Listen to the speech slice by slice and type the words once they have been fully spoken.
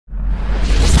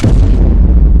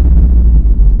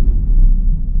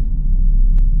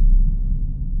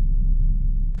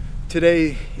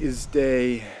Today is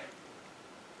day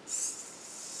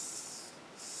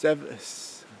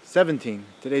 17.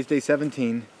 Today's day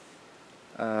 17.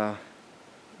 Yeah.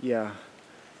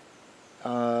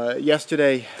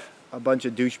 Yesterday, a bunch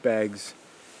of douchebags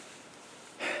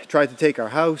tried to take our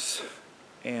house,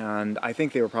 and I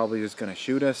think they were probably just going to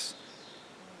shoot us.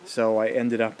 So I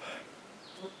ended up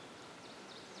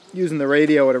using the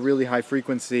radio at a really high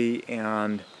frequency,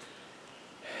 and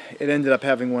it ended up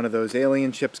having one of those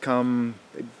alien ships come.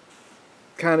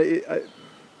 I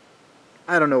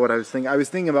don't know what I was thinking. I was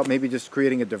thinking about maybe just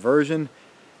creating a diversion,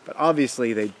 but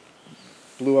obviously they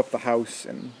blew up the house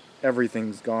and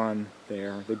everything's gone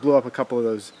there. They blew up a couple of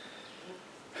those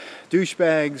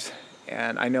douchebags,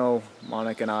 and I know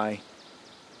Monica and I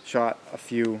shot a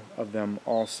few of them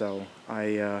also.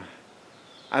 I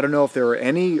don't know if there were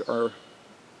any or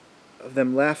of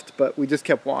them left, but we just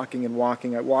kept walking and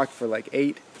walking. I walked for like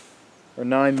 8 or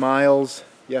 9 miles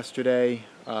yesterday.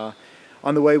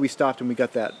 On the way we stopped and we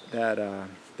got that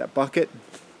bucket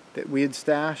that we had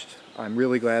stashed. I'm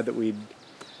really glad that we'd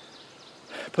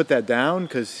put that down,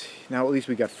 because now at least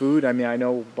we got food. I mean, I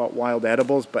know about wild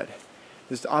edibles, but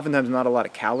there's oftentimes not a lot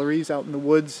of calories out in the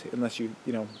woods unless you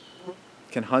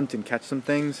can hunt and catch some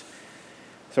things.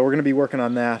 So we're going to be working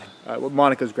on that.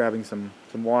 Monica's grabbing some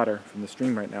water from the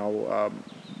stream right now.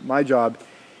 My job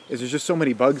is there's just so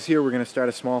many bugs here. We're going to start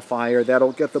a small fire.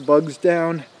 That'll get the bugs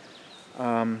down,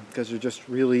 because they're just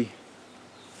really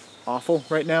awful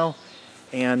right now.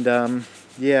 And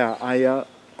yeah, I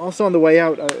also on the way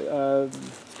out,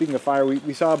 speaking of fire,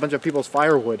 we saw a bunch of people's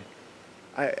firewood.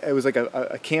 It was like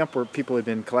a camp where people had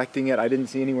been collecting it. I didn't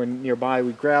see anywhere nearby. I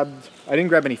didn't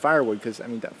grab any firewood, because I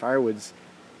mean that firewood's,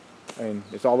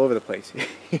 it's all over the place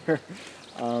here.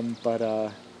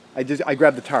 I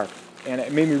grabbed the tarp, and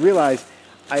it made me realize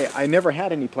I never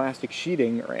had any plastic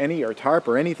sheeting or tarp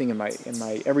or anything in my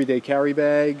everyday carry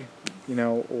bag, and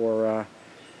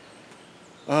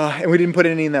we didn't put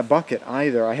any in that bucket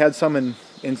either. I had some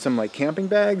in some like camping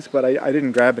bags, but I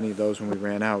didn't grab any of those when we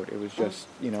ran out. It was just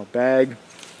bag,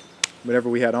 whatever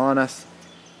we had on us,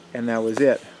 and that was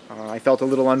it. I felt a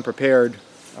little unprepared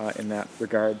in that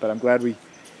regard, but I'm glad we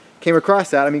came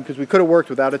across that. I mean, because we could have worked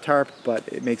without a tarp, but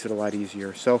it makes it a lot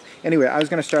easier. So anyway, I was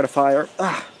going to start a fire.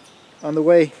 On the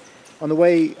way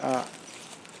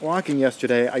walking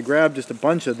yesterday, I grabbed just a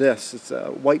bunch of this. It's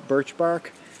white birch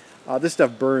bark. This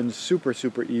stuff burns super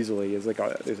easily.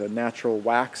 There's a natural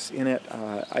wax in it.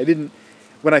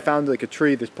 When I found like a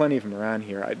tree, there's plenty of them around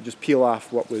here, I'd just peel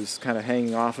off what was kind of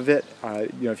hanging off of it.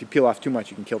 If you peel off too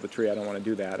much, you can kill the tree. I don't want to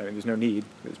do that. I mean, there's no need.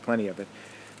 There's plenty of it.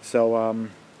 So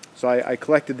I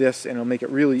collected this, and it'll make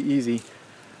it really easy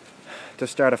to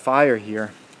start a fire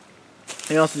here.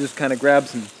 I also just kind of grabbed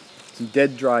some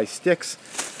dead dry sticks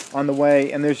on the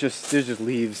way, and there's just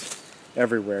leaves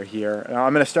everywhere here. Now,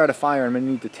 I'm going to start a fire. I'm going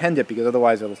to need to tend it, because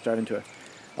otherwise it'll start into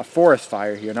a forest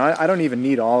fire here. Now I don't even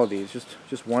need all of these.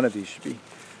 Just one of these should be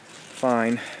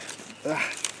fine. Ugh.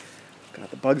 God,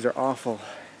 the bugs are awful.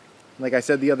 Like I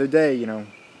said the other day,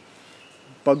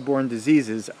 bug-borne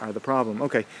diseases are the problem.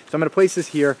 Okay, so I'm going to place this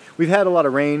here. We've had a lot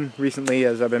of rain recently,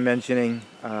 as I've been mentioning.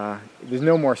 There's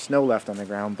no more snow left on the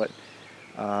ground, but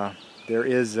there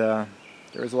is a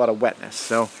lot of wetness.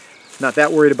 So not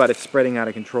that worried about it spreading out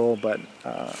of control, but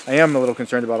I am a little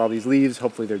concerned about all these leaves.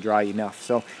 Hopefully they're dry enough.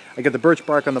 So I got the birch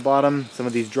bark on the bottom, some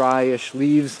of these dry-ish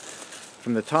leaves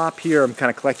from the top here. I'm kind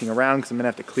of collecting around because I'm going to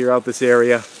have to clear out this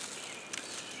area.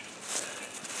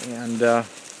 And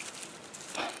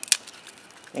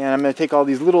I'm going to take all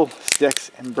these little sticks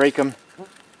and break them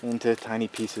into tiny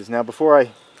pieces. Now, before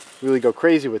I really go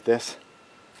crazy with this,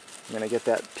 I'm going to get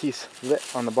that piece lit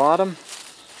on the bottom.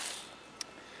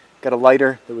 Got a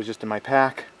lighter that was just in my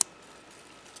pack.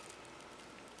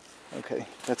 Okay,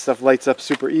 that stuff lights up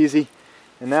super easy.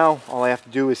 And now all I have to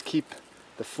do is keep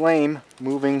the flame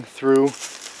moving through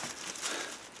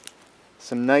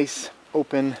some nice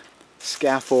open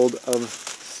scaffold of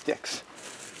sticks.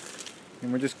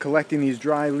 And we're just collecting these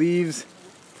dry leaves,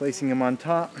 placing them on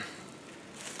top.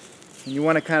 And you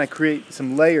want to kind of create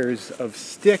some layers of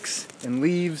sticks and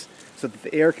leaves so that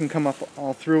the air can come up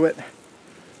all through it.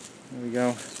 There we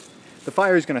go. The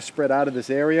fire is going to spread out of this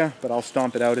area, but I'll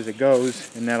stomp it out as it goes,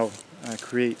 and that'll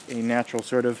create a natural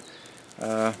sort of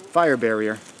fire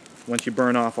barrier once you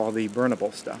burn off all the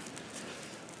burnable stuff.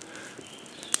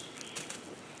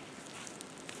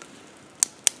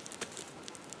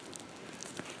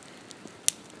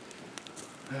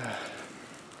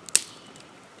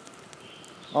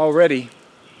 Already,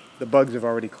 the bugs have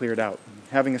already cleared out.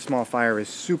 Having a small fire is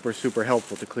super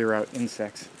helpful to clear out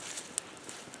insects.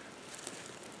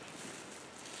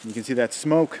 You can see that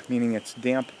smoke, meaning it's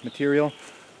damp material.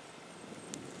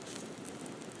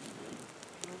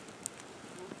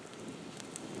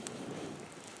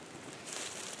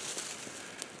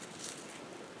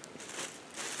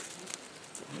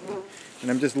 And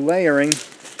I'm just layering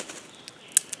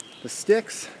the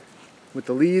sticks with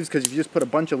the leaves, because if you just put a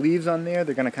bunch of leaves on there,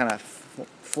 they're going to kind of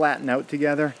flatten out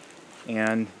together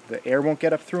and the air won't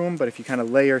get up through them. But if you kind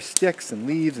of layer sticks and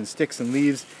leaves and sticks and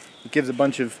leaves, it gives a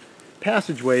bunch of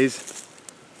passageways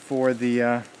for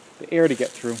the air to get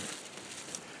through.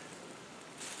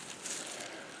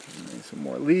 Some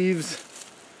more leaves.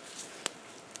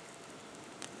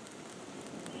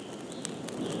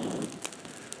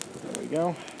 There we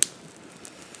go.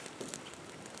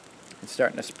 It's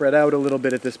starting to spread out a little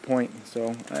bit at this point,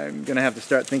 so I'm going to have to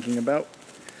start thinking about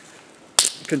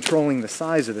controlling the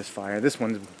size of this fire. This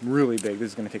one's really big.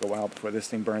 This is going to take a while before this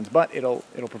thing burns, but it'll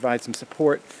provide some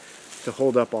support to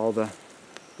hold up all the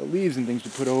leaves and things to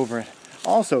put over it.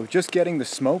 Also, just getting the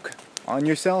smoke on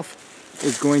yourself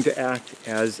is going to act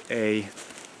as a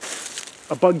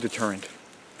bug deterrent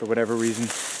for whatever reason.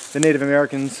 The Native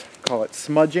Americans call it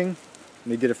smudging,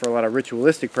 and they did it for a lot of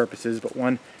ritualistic purposes, but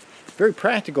one very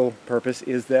practical purpose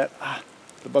is that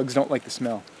the bugs don't like the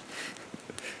smell.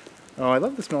 Oh, I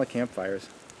love the smell of campfires.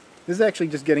 This is actually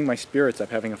just getting my spirits up,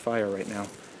 having a fire right now.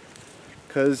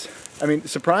 Because, I mean,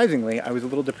 surprisingly, I was a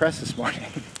little depressed this morning.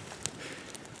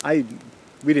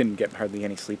 We didn't get hardly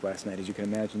any sleep last night, as you can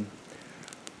imagine.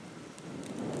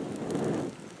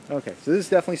 Okay, so this is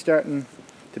definitely starting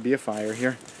to be a fire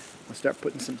here. I'll start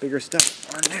putting some bigger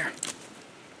stuff on there.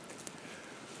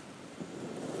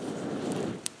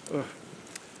 Ugh.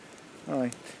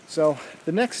 Alright, so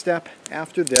the next step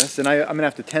after this, and I'm going to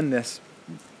have to tend this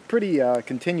pretty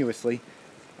continuously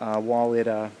while it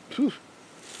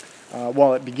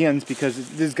begins, because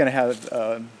this is going to have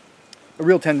a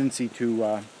real tendency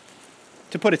to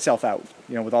put itself out,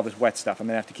 you know, with all this wet stuff. I'm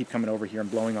going to have to keep coming over here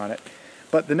and blowing on it.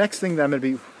 But the next thing that I'm going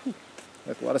to be,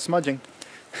 that's a lot of smudging.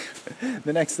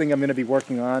 The next thing I'm going to be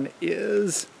working on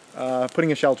is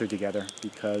putting a shelter together,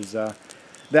 because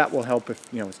that will help if,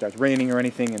 you know, it starts raining or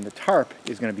anything, and the tarp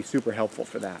is going to be super helpful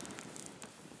for that.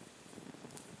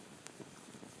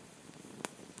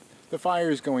 The fire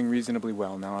is going reasonably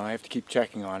well now. I have to keep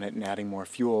checking on it and adding more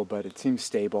fuel, but it seems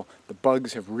stable. The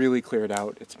bugs have really cleared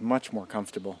out. It's much more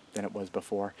comfortable than it was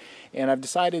before. And I've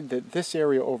decided that this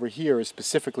area over here is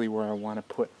specifically where I want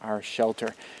to put our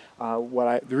shelter.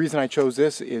 The reason I chose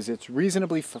this is it's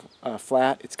reasonably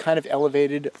flat. It's kind of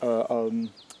elevated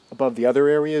above the other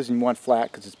areas, and you want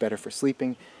flat because it's better for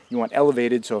sleeping. You want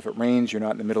elevated so if it rains you're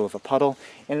not in the middle of a puddle.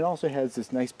 And it also has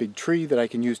this nice big tree that I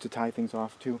can use to tie things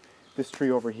off to. This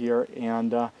tree over here,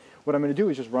 and what I'm going to do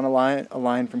is just run a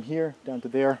line from here down to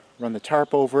there, run the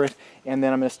tarp over it, and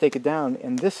then I'm going to stake it down,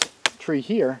 and this tree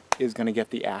here is going to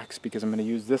get the axe, because I'm going to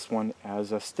use this one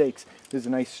as stakes. This is a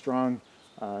nice strong,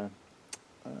 I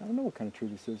don't know what kind of tree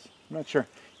this is. I'm not sure.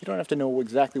 You don't have to know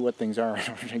exactly what things are in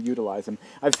order to utilize them.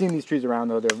 I've seen these trees around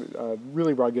though. They're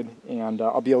really rugged, and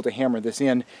I'll be able to hammer this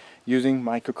in using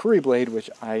my kukuri blade, which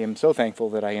I am so thankful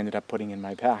that I ended up putting in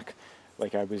my pack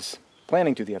like I was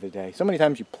planning to the other day. So many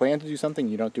times you plan to do something,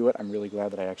 you don't do it. I'm really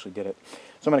glad that I actually did it.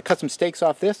 So I'm going to cut some stakes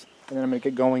off this, and then I'm going to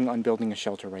get going on building a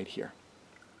shelter right here.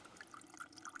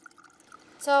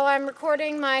 So I'm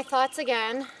recording my thoughts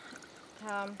again.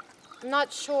 I'm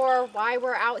not sure why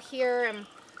we're out here and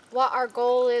what our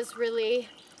goal is really.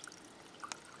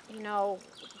 You know,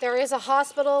 there is a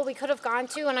hospital we could have gone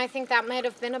to, and I think that might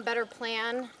have been a better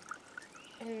plan.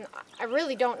 And I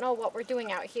really don't know what we're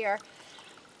doing out here.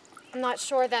 I'm not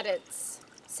sure that it's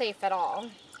safe at all.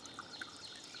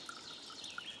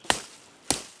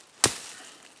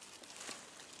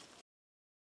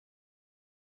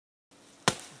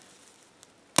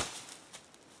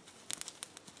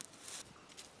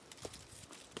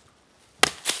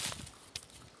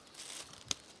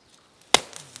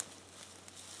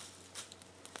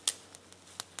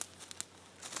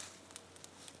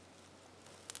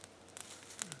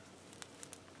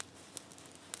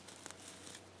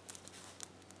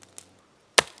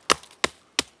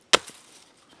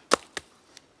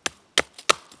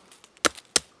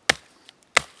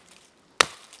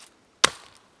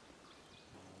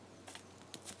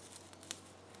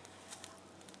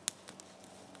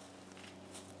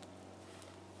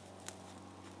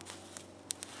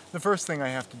 The first thing I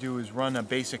have to do is run a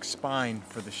basic spine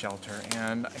for the shelter,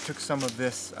 and I took some of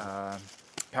this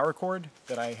paracord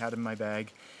that I had in my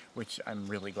bag, which I'm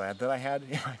really glad that I had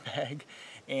in my bag,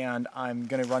 and I'm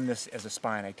going to run this as a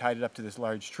spine. I tied it up to this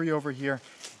large tree over here,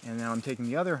 and now I'm taking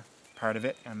the other part of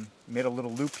it and made a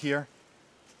little loop here,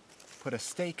 put a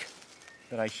stake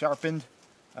that I sharpened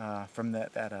from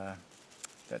that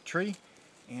tree,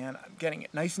 and I'm getting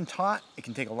it nice and taut. It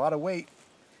can take a lot of weight,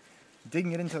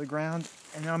 digging it into the ground,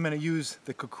 and now I'm going to use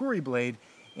the kukuri blade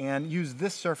and use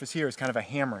this surface here as kind of a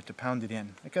hammer to pound it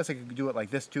in. I guess I could do it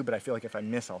like this too, but I feel like if I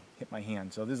miss, I'll hit my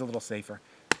hand, so this is a little safer.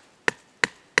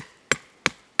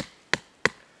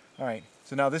 Alright,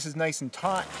 so now this is nice and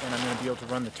taut, and I'm going to be able to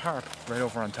run the tarp right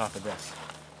over on top of this.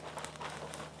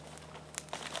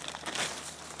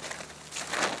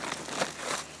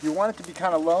 You want it to be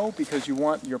kind of low because you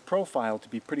want your profile to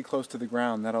be pretty close to the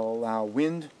ground. That'll allow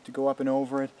wind to go up and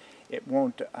over it. It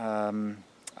won't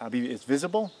be as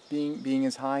visible being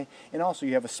as high, and also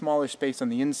you have a smaller space on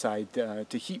the inside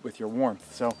to heat with your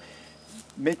warmth. So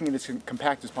making it as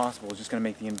compact as possible is just going to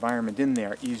make the environment in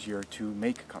there easier to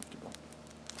make comfortable.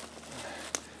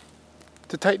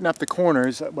 To tighten up the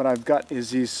corners, what I've got is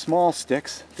these small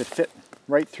sticks that fit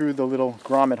right through the little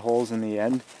grommet holes in the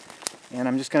end. And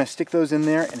I'm just going to stick those in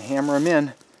there and hammer them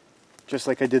in, just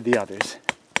like I did the others.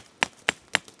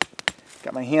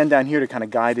 Got my hand down here to kind of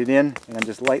guide it in, and I'm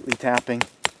just lightly tapping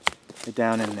it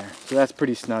down in there. So that's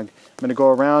pretty snug. I'm going to go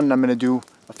around and I'm going to do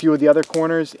a few of the other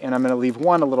corners, and I'm going to leave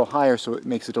one a little higher so it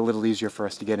makes it a little easier for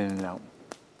us to get in and out.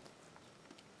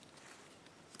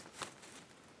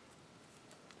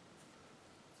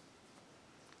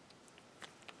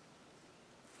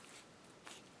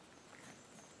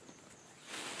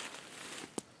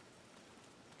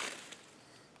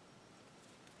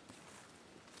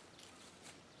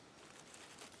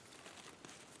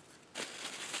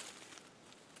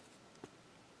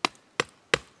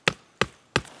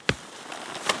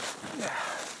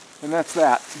 And that's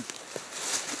that.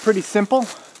 Pretty simple,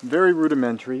 very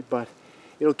rudimentary, but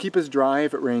it'll keep us dry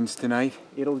if it rains tonight.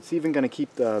 It's even going to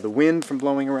keep the wind from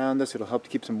blowing around us. It'll help to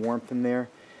keep some warmth in there.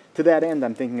 To that end,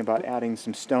 I'm thinking about adding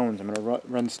some stones. I'm going to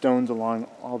run stones along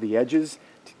all the edges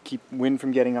to keep wind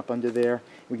from getting up under there.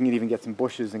 We can even get some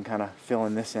bushes and kind of fill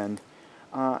in this end.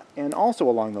 And also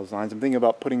along those lines, I'm thinking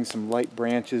about putting some light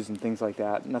branches and things like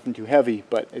that. Nothing too heavy,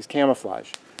 but as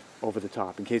camouflage over the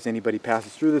top in case anybody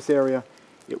passes through this area.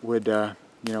 It would,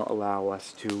 allow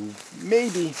us to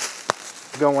maybe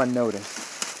go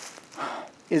unnoticed.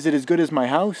 Is it as good as my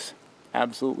house?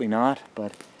 Absolutely not,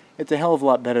 but it's a hell of a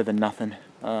lot better than nothing.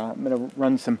 I'm going to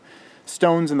run some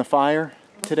stones in the fire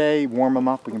today, warm them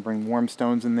up. We can bring warm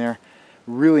stones in there.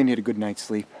 Really need a good night's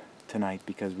sleep tonight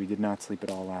because we did not sleep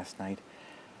at all last night.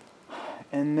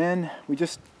 And then we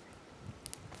just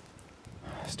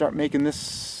start making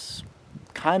this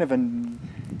kind of I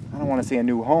don't want to say a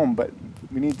new home, but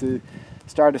we need to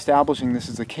start establishing this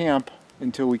as a camp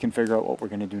until we can figure out what we're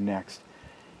going to do next.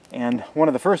 And one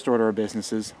of the first order of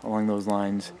businesses along those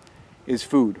lines is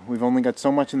food. We've only got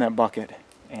so much in that bucket,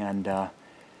 and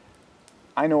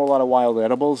I know a lot of wild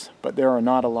edibles, but there are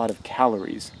not a lot of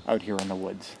calories out here in the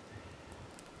woods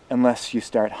unless you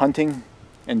start hunting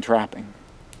and trapping.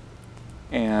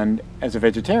 And as a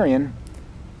vegetarian,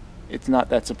 it's not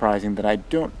that surprising that I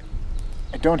don't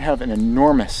have an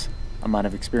enormous amount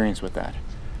of experience with that.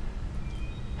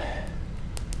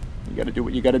 You gotta do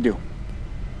what you gotta do.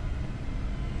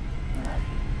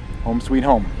 Home sweet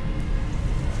home.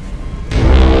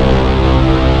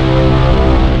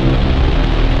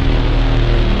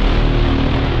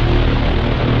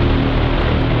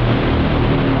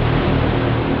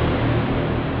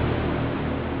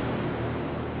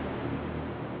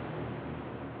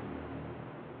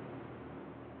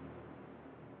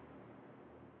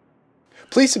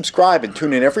 Please subscribe and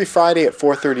tune in every Friday at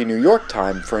 4:30 New York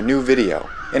time for a new video.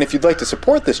 And if you'd like to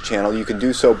support this channel, you can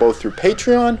do so both through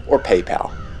Patreon or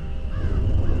PayPal.